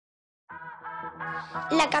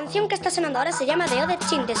La canción que está sonando ahora se llama The Other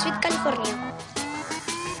Chin, de Sweet California.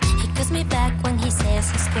 He calls me back when he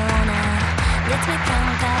says he's gonna. Lets me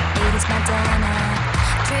drunk at 80's Madonna.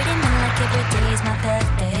 Treating me like every day is my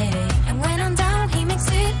birthday.